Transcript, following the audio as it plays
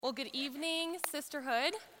Well, good evening,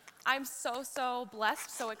 sisterhood. I'm so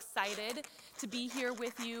blessed, so excited to be here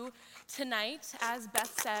with you tonight. As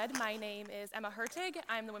Beth said, my name is Emma Hertig.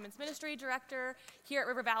 I'm the Women's Ministry Director here at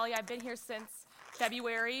River Valley. I've been here since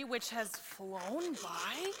February, which has flown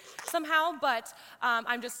by somehow, but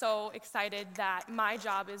I'm just so excited that my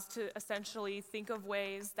job is to essentially think of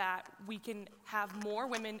ways that we can have more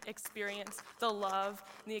women experience the love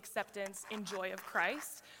and the acceptance and joy of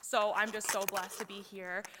Christ. So I'm just so blessed to be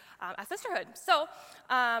here at Sisterhood. So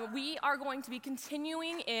we are going to be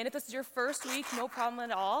continuing in, if this is your first week, no problem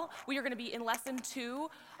at all. We are going to be in lesson 2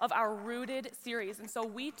 of our Rooted series. And so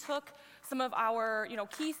we took some of our,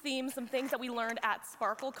 key themes, some things that we learned at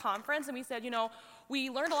Sparkle Conference, and we said, we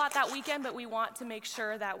learned a lot that weekend, but we want to make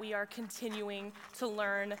sure that we are continuing to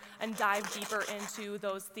learn and dive deeper into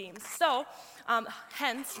those themes. So,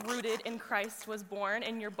 hence, Rooted in Christ was born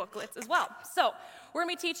in your booklets as well. So, we're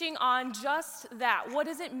going to be teaching on just that. What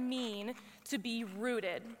does it mean to be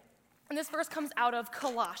rooted? And this verse comes out of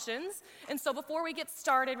Colossians. And so before we get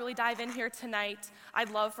started, really dive in here tonight, I'd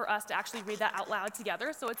love for us to actually read that out loud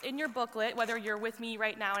together. So it's in your booklet, whether you're with me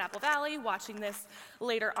right now in Apple Valley, watching this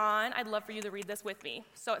later on, I'd love for you to read this with me.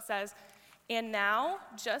 So it says, "And now,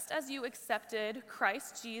 just as you accepted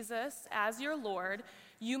Christ Jesus as your Lord,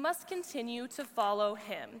 you must continue to follow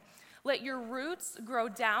him. Let your roots grow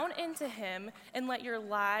down into him, and let your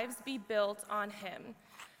lives be built on him.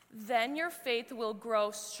 Then your faith will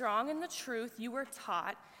grow strong in the truth you were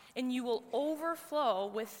taught, and you will overflow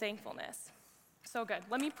with thankfulness." So good.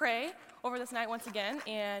 Let me pray over this night once again,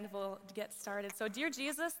 and we'll get started. So, dear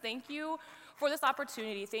Jesus, thank you for this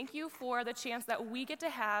opportunity. Thank you for the chance that we get to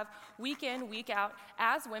have week in, week out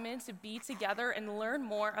as women to be together and learn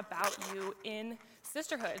more about you in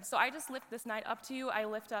sisterhood. So I just lift this night up to you. I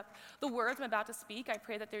lift up the words I'm about to speak. I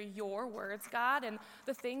pray that they're your words, God, and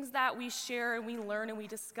the things that we share and we learn and we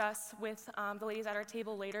discuss with the ladies at our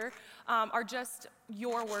table later are just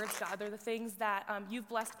your words, God. They're the things that you've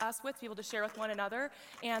blessed us with to be able to share with one another,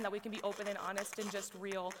 and that we can be open and honest and just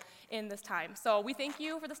real in this time. So we thank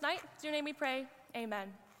you for this night. In your name we pray.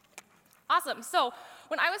 Amen. Awesome. So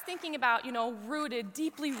when I was thinking about, rooted,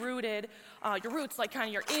 deeply rooted, your roots, like kind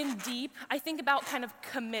of you're in deep, I think about kind of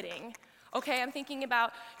committing. Okay, I'm thinking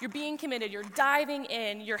about you're being committed, you're diving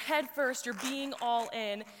in, you're head first, you're being all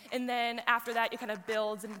in, and then after that, it kind of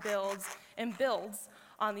builds and builds and builds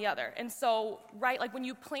on the other. And so, right, like when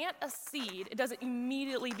you plant a seed, it doesn't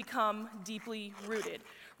immediately become deeply rooted,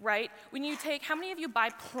 right? When you take, how many of you buy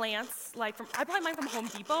plants, I buy mine from Home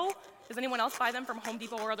Depot. Does anyone else buy them from Home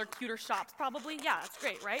Depot or other cuter shops? Probably, yeah, that's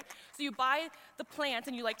great, right? So you buy the plant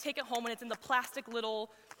and you take it home and it's in the plastic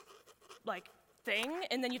little, thing,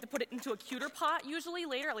 and then you have to put it into a cuter pot usually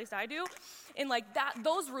later, at least I do, and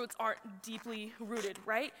those roots aren't deeply rooted,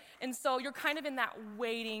 right? And so you're kind of in that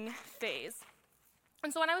waiting phase.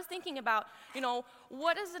 And so when I was thinking about,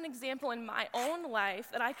 what is an example in my own life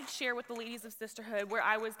that I could share with the ladies of sisterhood where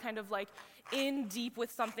I was kind of in deep with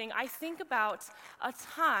something, I think about a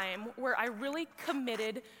time where I really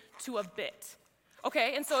committed to a bit.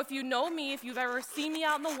 Okay, and so if you know me, if you've ever seen me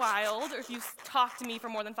out in the wild, or if you've talked to me for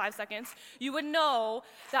more than 5 seconds, you would know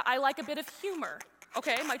that I like a bit of humor.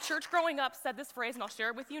 Okay, my church growing up said this phrase, and I'll share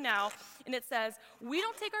it with you now, and it says, "We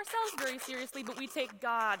don't take ourselves very seriously, but we take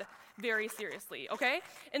God very seriously," okay?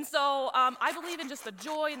 And so I believe in just the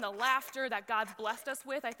joy and the laughter that God's blessed us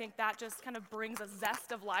with. I think that just kind of brings a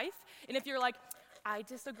zest of life. And if you're like, "I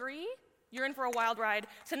disagree," you're in for a wild ride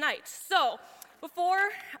tonight. So before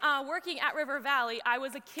working at River Valley, I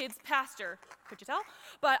was a kids pastor, could you tell?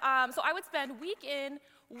 But so I would spend week in,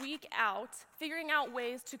 week out, figuring out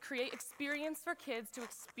ways to create experience for kids to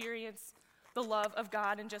experience the love of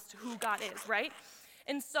God and just who God is, right?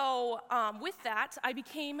 And so with that, I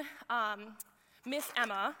became Miss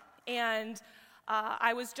Emma, and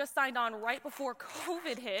I was just signed on right before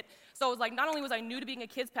COVID hit. So it was not only was I new to being a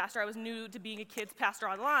kids pastor, I was new to being a kids pastor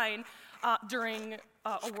online during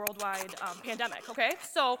a worldwide pandemic, okay?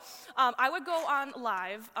 So I would go on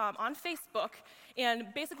live on Facebook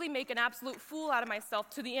and basically make an absolute fool out of myself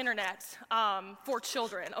to the internet for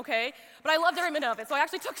children, okay? But I loved every minute of it. So I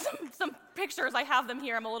actually took some pictures. I have them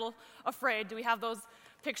here. I'm a little afraid. Do we have those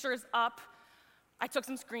pictures up? I took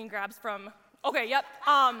some screen grabs from, okay, yep.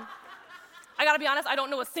 I gotta be honest, I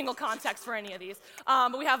don't know a single context for any of these.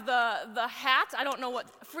 But we have the hat. I don't know what,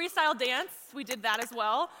 freestyle dance. We did that as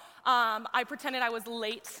well. I pretended I was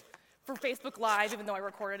late for Facebook Live, even though I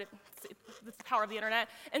recorded it. It's the power of the internet.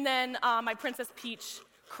 And then my Princess Peach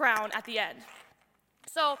crown at the end.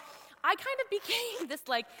 So I kind of became this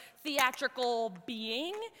theatrical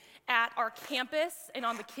being, at our campus and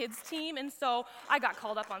on the kids team, and so I got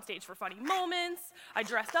called up on stage for funny moments. I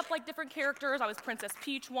dressed up like different characters. I was Princess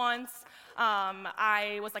Peach once.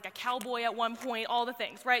 I was like a cowboy at one point, all the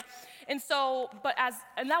things, right? And so,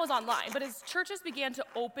 and that was online, but as churches began to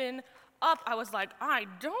open up, I was like, I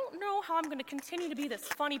don't know how I'm gonna continue to be this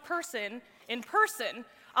funny person in person.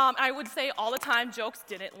 I would say all the time jokes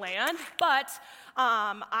didn't land, but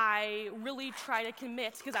I really try to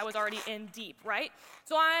commit because I was already in deep, right?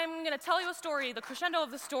 So I'm gonna tell you a story. The crescendo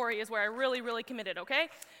of the story is where I really, really committed, okay?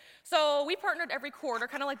 So we partnered every quarter,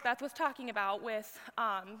 kind of like Beth was talking about, with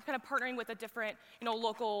kind of partnering with a different,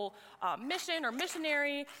 local mission or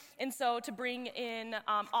missionary, and so to bring in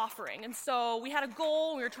offering. And so we had a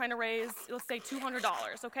goal. We were trying to raise, let's say,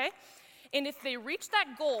 $200, okay? And if they reached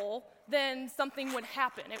that goal, then something would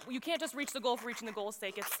happen. You can't just reach the goal for reaching the goal's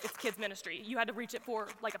sake. It's kids ministry. You had to reach it for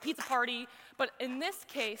like a pizza party. But in this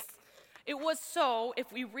case, it was so,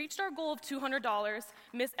 if we reached our goal of $200,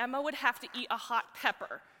 Miss Emma would have to eat a hot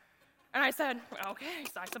pepper. And I said, okay,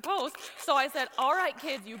 I suppose. So I said, all right,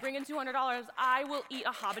 kids, you bring in $200, I will eat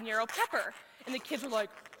a habanero pepper. And the kids were like,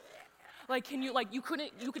 can you, you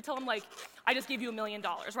could tell them, I just gave you $1 million,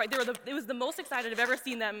 right? It was the most excited I've ever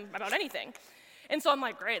seen them about anything. And so I'm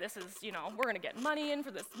like, great, this is, we're gonna get money in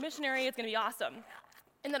for this missionary, it's gonna be awesome.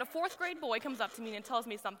 And then a 4th grade boy comes up to me and tells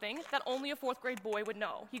me something that only a 4th grade boy would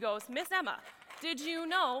know. He goes, Miss Emma, did you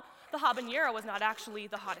know the habanero was not actually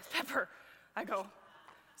the hottest pepper? I go,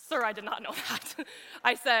 sir, I did not know that.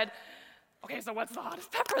 I said, okay, so what's the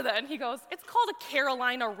hottest pepper then? He goes, it's called a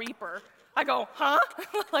Carolina Reaper. I go, huh?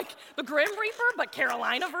 Like the Grim Reaper, but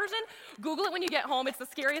Carolina version? Google it when you get home. It's the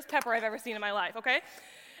scariest pepper I've ever seen in my life, okay?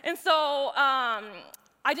 And so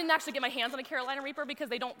I didn't actually get my hands on a Carolina Reaper because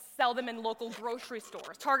they don't sell them in local grocery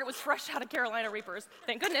stores. Target was fresh out of Carolina Reapers,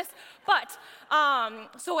 thank goodness. But,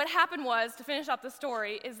 so what happened was, to finish up the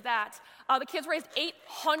story, is that the kids raised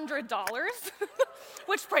 $800,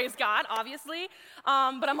 which praise God, obviously.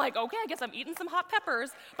 But I'm like, okay, I guess I'm eating some hot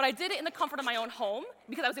peppers. But I did it in the comfort of my own home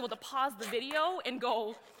because I was able to pause the video and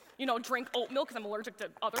go, drink oat milk because I'm allergic to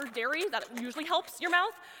other dairy. That usually helps your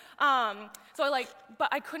mouth. But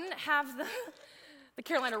I couldn't have the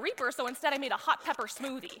Carolina Reaper, so instead I made a hot pepper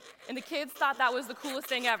smoothie. And the kids thought that was the coolest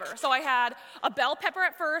thing ever. So I had a bell pepper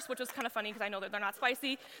at first, which was kind of funny because I know that they're not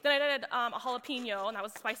spicy. Then I did a jalapeno, and that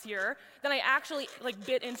was spicier. Then I actually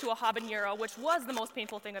bit into a habanero, which was the most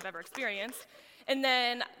painful thing I've ever experienced. And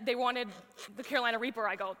then they wanted the Carolina Reaper.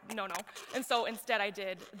 I go, no. And so instead I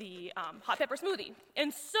did the hot pepper smoothie.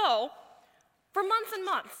 And so for months and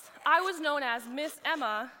months, I was known as Miss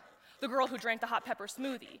Emma, the girl who drank the hot pepper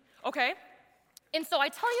smoothie, okay? And so I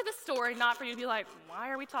tell you this story not for you to be like, why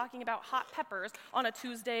are we talking about hot peppers on a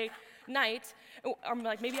Tuesday night? I'm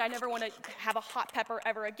like, maybe I never want to have a hot pepper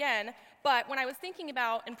ever again. But when I was thinking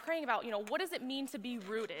about and praying about, what does it mean to be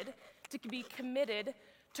rooted, to be committed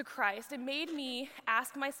to Christ, it made me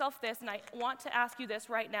ask myself this, and I want to ask you this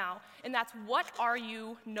right now, and that's, what are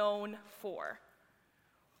you known for?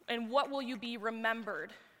 And what will you be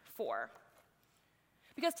remembered for?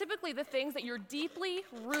 Because typically the things that you're deeply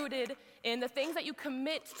rooted in, the things that you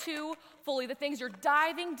commit to fully, the things you're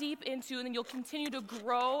diving deep into, and then you'll continue to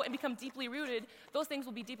grow and become deeply rooted, those things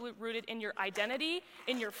will be deeply rooted in your identity,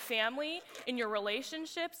 in your family, in your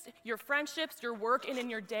relationships, your friendships, your work, and in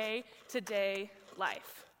your day-to-day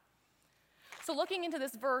life. So looking into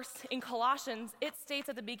this verse in Colossians, it states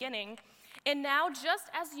at the beginning, and now just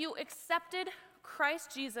as you accepted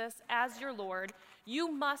Christ Jesus as your Lord,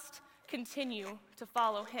 you must continue to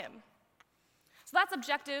follow him. So that's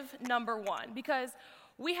objective number 1, because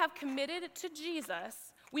we have committed to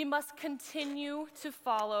Jesus, we must continue to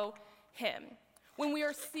follow him. When we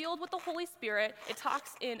are sealed with the Holy Spirit, it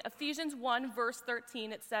talks in Ephesians 1, verse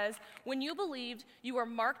 13, it says, when you believed, you were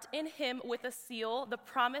marked in him with a seal, the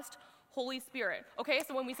promised Holy Spirit. Okay,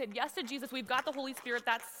 so when we said yes to Jesus, we've got the Holy Spirit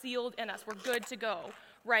that's sealed in us. We're good to go,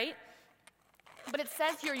 right? But it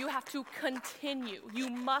says here you have to continue. You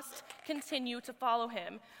must continue to follow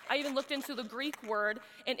him. I even looked into the Greek word,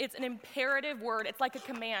 and it's an imperative word. It's like a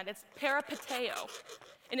command. It's peripateo.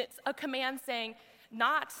 And it's a command saying,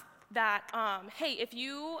 not that, hey, if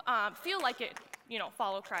you feel like it,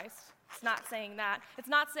 follow Christ. It's not saying that. It's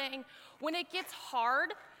not saying, when it gets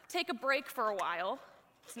hard, take a break for a while.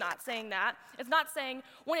 It's not saying that. It's not saying,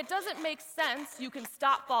 when it doesn't make sense, you can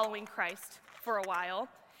stop following Christ for a while.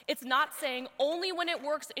 It's not saying only when it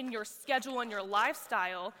works in your schedule and your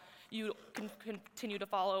lifestyle you can continue to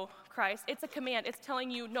follow Christ. It's a command. It's telling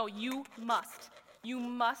you, no, you must. You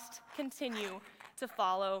must continue to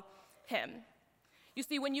follow him. You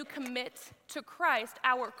see, when you commit to Christ,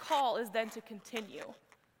 our call is then to continue.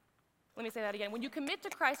 Let me say that again. When you commit to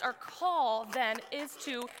Christ, our call then is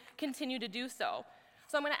to continue to do so.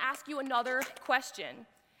 So I'm going to ask you another question.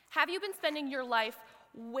 Have you been spending your life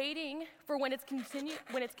waiting for when it's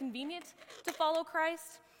convenient to follow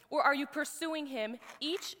Christ? Or are you pursuing him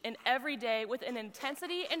each and every day with an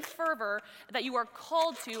intensity and fervor that you are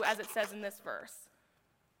called to, as it says in this verse?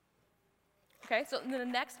 Okay, so the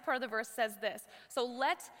next part of the verse says this. So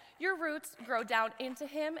let your roots grow down into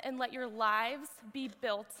him and let your lives be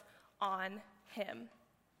built on him.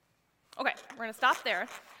 Okay, we're going to stop there.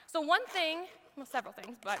 So one thing, well, several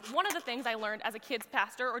things, but one of the things I learned as a kids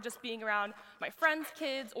pastor, or just being around my friends'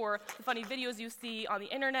 kids, or the funny videos you see on the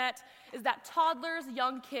internet, is that toddlers,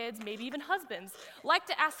 young kids, maybe even husbands, like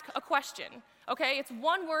to ask a question. Okay, it's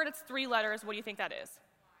one word, it's 3 letters. What do you think that is?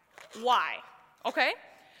 Why? Okay?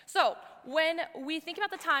 So when we think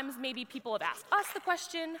about the times maybe people have asked us the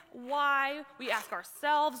question, why? We ask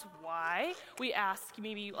ourselves, why? We ask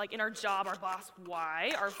maybe like in our job, our boss,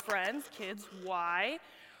 why? Our friends, kids, why?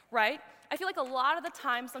 Right? I feel like a lot of the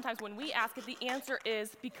time, sometimes when we ask it, the answer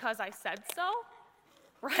is because I said so,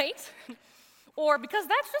 right? Or because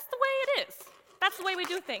that's just the way it is. That's the way we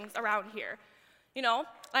do things around here. You know,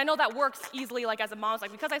 I know that works easily, like as a mom, it's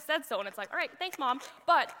like, because I said so, and it's like, all right, thanks, Mom.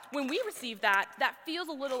 But when we receive that, that feels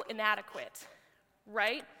a little inadequate,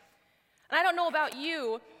 right? And I don't know about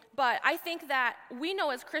you, but I think that we know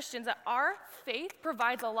as Christians that our faith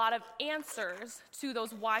provides a lot of answers to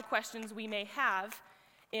those why questions we may have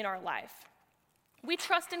in our life. We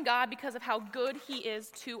trust in God because of how good he is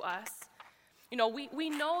to us. You know, we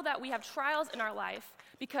know that we have trials in our life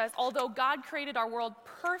because although God created our world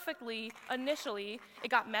perfectly initially,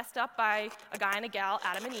 it got messed up by a guy and a gal,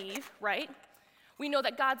 Adam and Eve, right? We know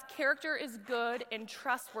that God's character is good and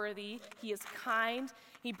trustworthy. He is kind.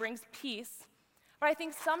 He brings peace. But I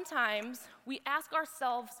think sometimes we ask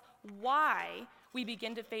ourselves why we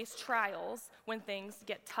begin to face trials when things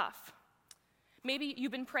get tough. Maybe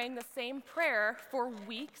you've been praying the same prayer for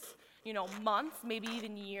weeks, months, maybe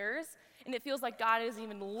even years, and it feels like God isn't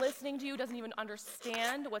even listening to you, doesn't even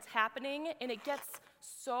understand what's happening, and it gets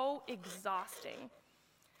so exhausting.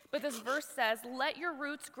 But this verse says, let your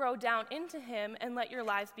roots grow down into him and let your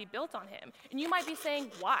lives be built on him. And you might be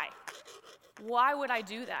saying, why? Why would I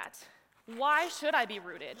do that? Why should I be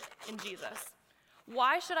rooted in Jesus?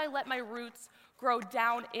 Why should I let my roots grow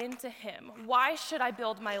down into him? Why should I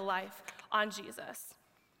build my life on Jesus?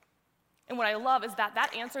 And what I love is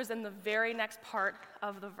that answer is in the very next part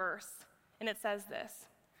of the verse. And it says this,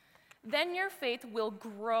 then your faith will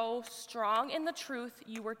grow strong in the truth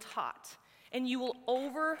you were taught, and you will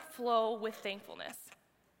overflow with thankfulness.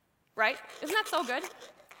 Right? Isn't that so good?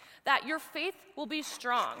 That your faith will be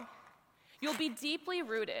strong. You'll be deeply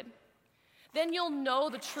rooted. Then you'll know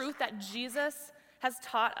the truth that Jesus has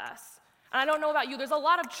taught us. And I don't know about you, there's a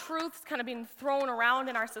lot of truths kind of being thrown around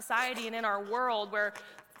in our society and in our world where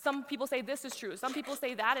some people say this is true, some people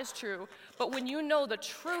say that is true, but when you know the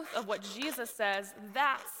truth of what Jesus says,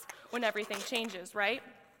 that's when everything changes, right?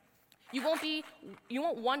 You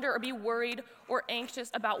won't wonder or be worried or anxious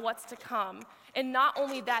about what's to come. And not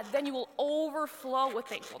only that, then you will overflow with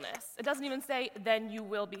thankfulness. It doesn't even say, then you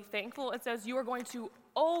will be thankful. It says you are going to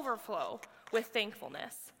overflow with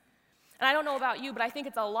thankfulness. And I don't know about you, but I think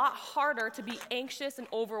it's a lot harder to be anxious and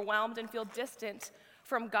overwhelmed and feel distant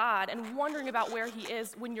from God and wondering about where he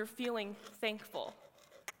is when you're feeling thankful,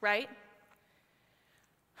 right?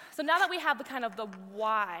 So now that we have the kind of the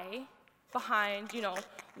why behind,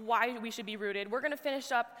 why we should be rooted, we're going to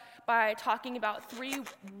finish up by talking about 3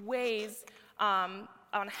 ways on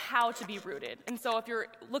how to be rooted. And so if you're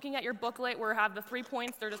looking at your booklet where we have the 3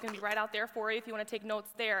 points, they're just going to be right out there for you if you want to take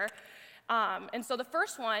notes there. And so the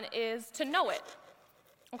first one is to know it,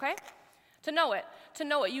 okay? To know it. To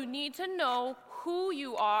know it. You need to know who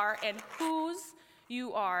you are and whose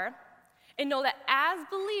you are, and know that as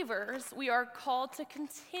believers, we are called to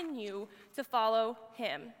continue to follow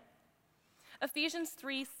him. Ephesians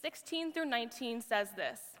 3:16-19 says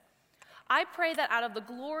this, I pray that out of the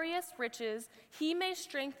glorious riches he may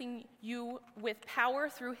strengthen you with power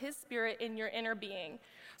through his Spirit in your inner being,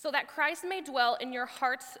 so that Christ may dwell in your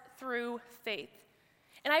hearts through faith.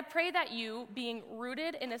 And I pray that you, being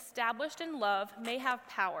rooted and established in love, may have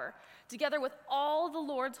power, together with all the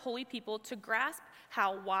Lord's holy people, to grasp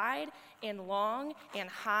how wide and long and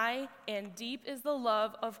high and deep is the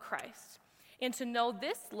love of Christ, and to know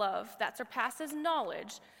this love that surpasses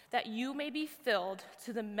knowledge, that you may be filled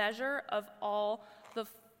to the measure of all the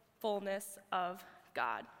fullness of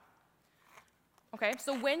God. Okay,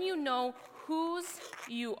 so when you know whose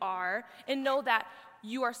you are and know that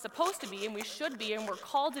you are supposed to be, and we should be, and we're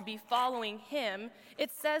called to be following him, it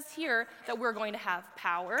says here that we're going to have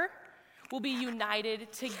power, will be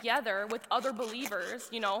united together with other believers.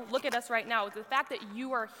 Look at us right now. The fact that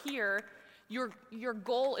you are here, your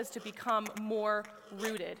goal is to become more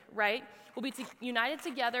rooted, right? We'll be united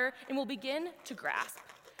together, and we'll begin to grasp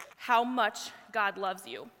how much God loves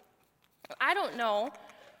you. I don't know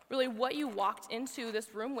really what you walked into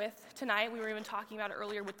this room with tonight. We were even talking about it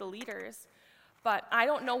earlier with the leaders. But I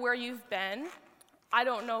don't know where you've been. I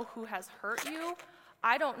don't know who has hurt you.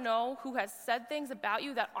 I don't know who has said things about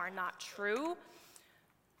you that are not true.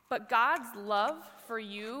 But God's love for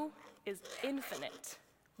you is infinite.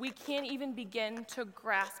 We can't even begin to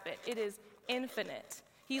grasp it. It is infinite.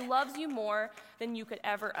 He loves you more than you could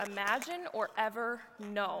ever imagine or ever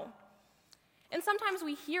know. And sometimes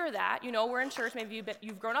we hear that, we're in church, maybe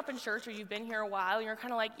you've grown up in church or you've been here a while, and you're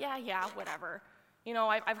kind of like, yeah, whatever.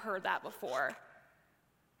 I've heard that before.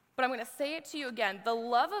 But I'm going to say it to you again. The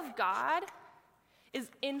love of God is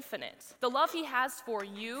infinite. The love he has for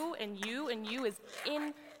you and you and you is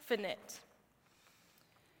infinite.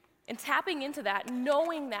 And tapping into that,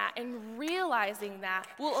 knowing that, and realizing that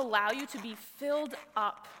will allow you to be filled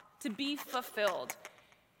up, to be fulfilled.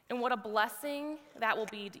 And what a blessing that will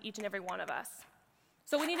be to each and every one of us.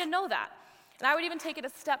 So we need to know that. And I would even take it a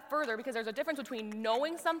step further, because there's a difference between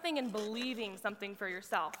knowing something and believing something for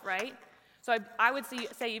yourself, right? So I would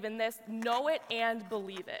say even this: know it and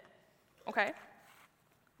believe it, okay?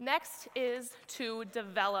 Next is to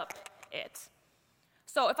develop it.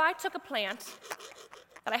 So if I took a plant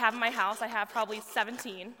that I have in my house, I have probably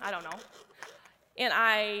 17, I don't know, and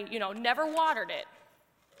I, never watered it,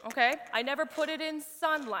 okay? I never put it in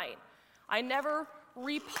sunlight. I never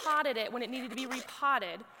repotted it when it needed to be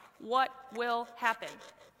repotted. What will happen?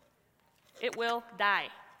 It will die,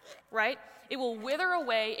 right? It will wither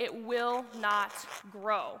away. It will not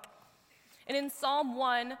grow. And in Psalm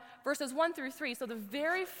 1, verses 1 through 3, so the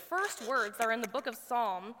very first words that are in the book of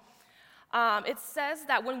Psalm, it says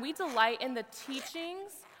that when we delight in the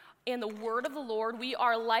teachings and the word of the Lord, we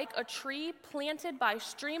are like a tree planted by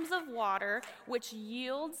streams of water, which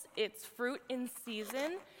yields its fruit in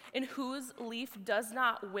season, and whose leaf does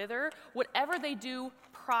not wither. Whatever they do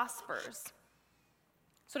prospers.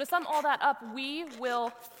 So to sum all that up, we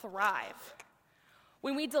will thrive.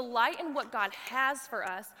 When we delight in what God has for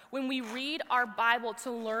us, when we read our Bible to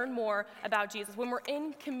learn more about Jesus, when we're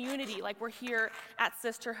in community like we're here at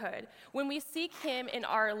Sisterhood, when we seek him in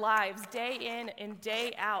our lives day in and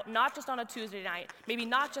day out, not just on a Tuesday night, maybe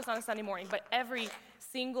not just on a Sunday morning, but every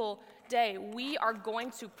single day, we are going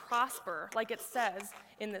to prosper, like it says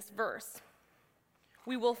in this verse.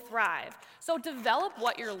 We will thrive. So develop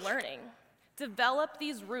what you're learning. Develop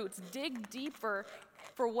these roots. Dig deeper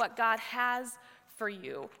for what God has for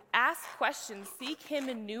you. Ask questions. Seek him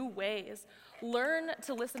in new ways. Learn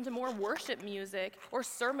to listen to more worship music or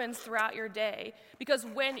sermons throughout your day. Because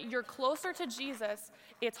when you're closer to Jesus,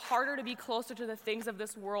 it's harder to be closer to the things of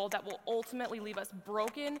this world that will ultimately leave us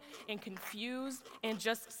broken and confused and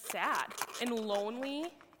just sad and lonely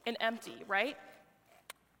and empty, right?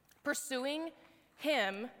 Pursuing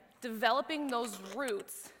him, developing those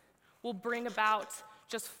roots, will bring about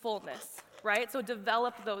just fullness, right? So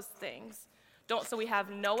develop those things. So we have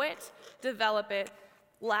know it, develop it.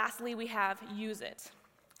 Lastly, we have use it.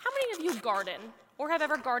 How many of you garden or have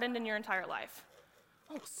ever gardened in your entire life?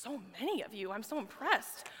 Oh, so many of you. I'm so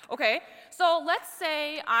impressed. Okay, so let's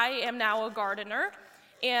say I am now a gardener,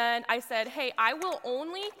 and I said, hey, I will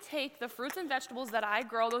only take the fruits and vegetables that I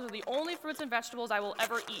grow. Those are the only fruits and vegetables I will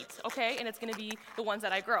ever eat, okay? And it's going to be the ones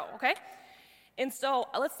that I grow, okay? And so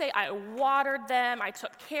let's say I watered them, I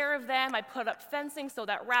took care of them, I put up fencing so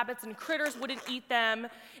that rabbits and critters wouldn't eat them,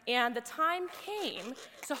 and the time came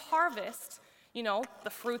to harvest, the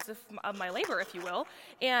fruits of my labor, if you will,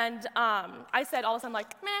 and I said all of a sudden,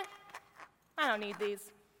 like, meh, I don't need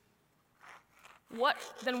these. What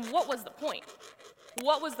was the point?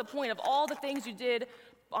 What was the point of all the things you did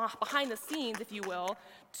behind the scenes, if you will,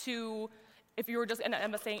 if you were just end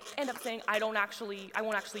up saying, I won't actually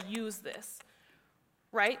use this?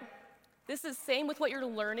 Right? This is same with what you're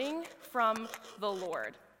learning from the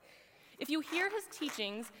Lord. If you hear his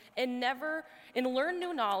teachings and learn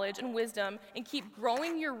new knowledge and wisdom and keep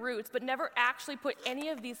growing your roots, but never actually put any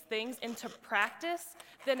of these things into practice,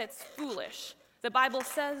 then it's foolish. The Bible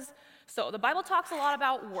says so. The Bible talks a lot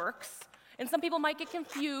about works, and some people might get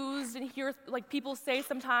confused and hear people say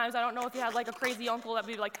sometimes, I don't know if you had a crazy uncle that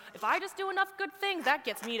would be like, if I just do enough good things, that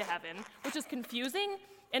gets me to heaven, which is confusing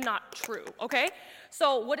and not true, okay?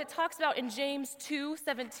 So what it talks about in James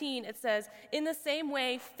 2:17, it says, in the same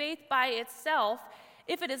way, faith by itself,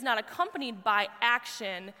 if it is not accompanied by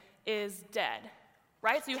action, is dead,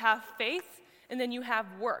 right? So you have faith and then you have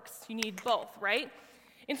works. You need both, right?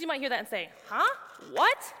 And so you might hear that and say, huh?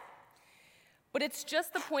 What? But it's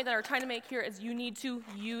just the point that we're trying to make here is you need to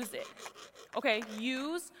use it. Okay,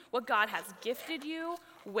 use what God has gifted you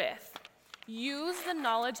with. Use the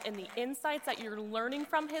knowledge and the insights that you're learning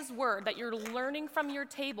from his word, that you're learning from your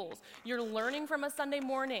tables, you're learning from a Sunday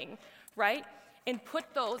morning, right? And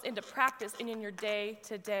put those into practice and in your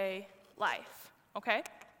day-to-day life, okay?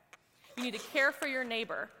 You need to care for your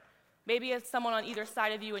neighbor. Maybe it's someone on either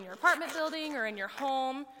side of you in your apartment building or in your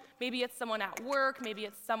home. Maybe it's someone at work. Maybe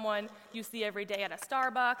it's someone you see every day at a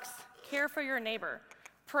Starbucks. Care for your neighbor.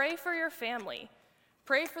 Pray for your family.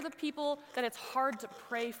 Pray for the people that it's hard to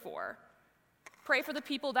pray for. Pray for the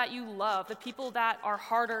people that you love, the people that are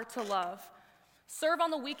harder to love. Serve on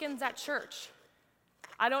the weekends at church.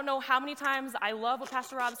 I don't know how many times I love what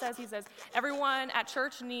Pastor Rob says. He says, everyone at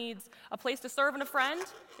church needs a place to serve and a friend,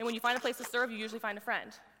 and when you find a place to serve, you usually find a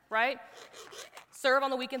friend, right? Serve on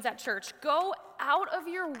the weekends at church. Go out of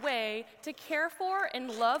your way to care for and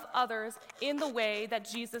love others in the way that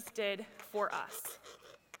Jesus did for us.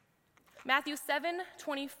 Matthew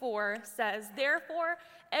 7:24 says, therefore,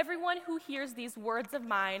 everyone who hears these words of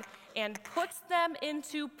mine and puts them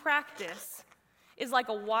into practice is like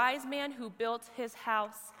a wise man who built his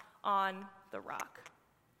house on the rock.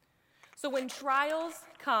 So when trials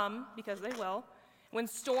come, because they will, when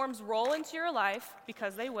storms roll into your life,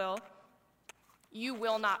 because they will, you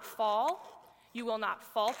will not fall, you will not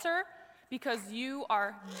falter, because you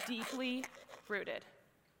are deeply rooted.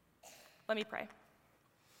 Let me pray.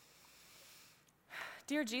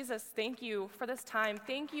 Dear Jesus, thank you for this time.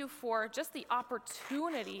 Thank you for just the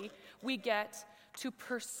opportunity we get to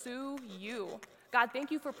pursue you. God,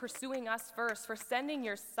 thank you for pursuing us first, for sending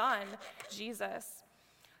your son, Jesus.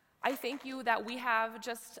 I thank you that we have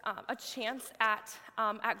just a chance at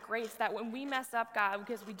grace, that when we mess up, God,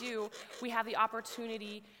 because we do, we have the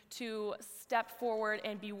opportunity to step forward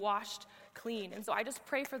and be washed clean. And so I just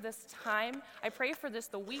pray for this time. I pray for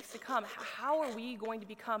the weeks to come. How are we going to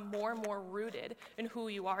become more and more rooted in who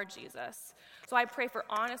you are, Jesus? So I pray for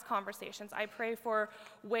honest conversations. I pray for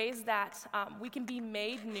ways that we can be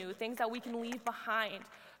made new, things that we can leave behind.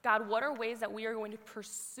 God, what are ways that we are going to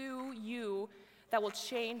pursue you that will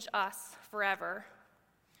change us forever?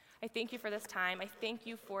 I thank you for this time. I thank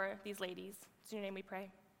you for these ladies. It's in your name we pray.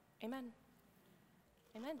 Amen.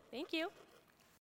 Amen. Thank you.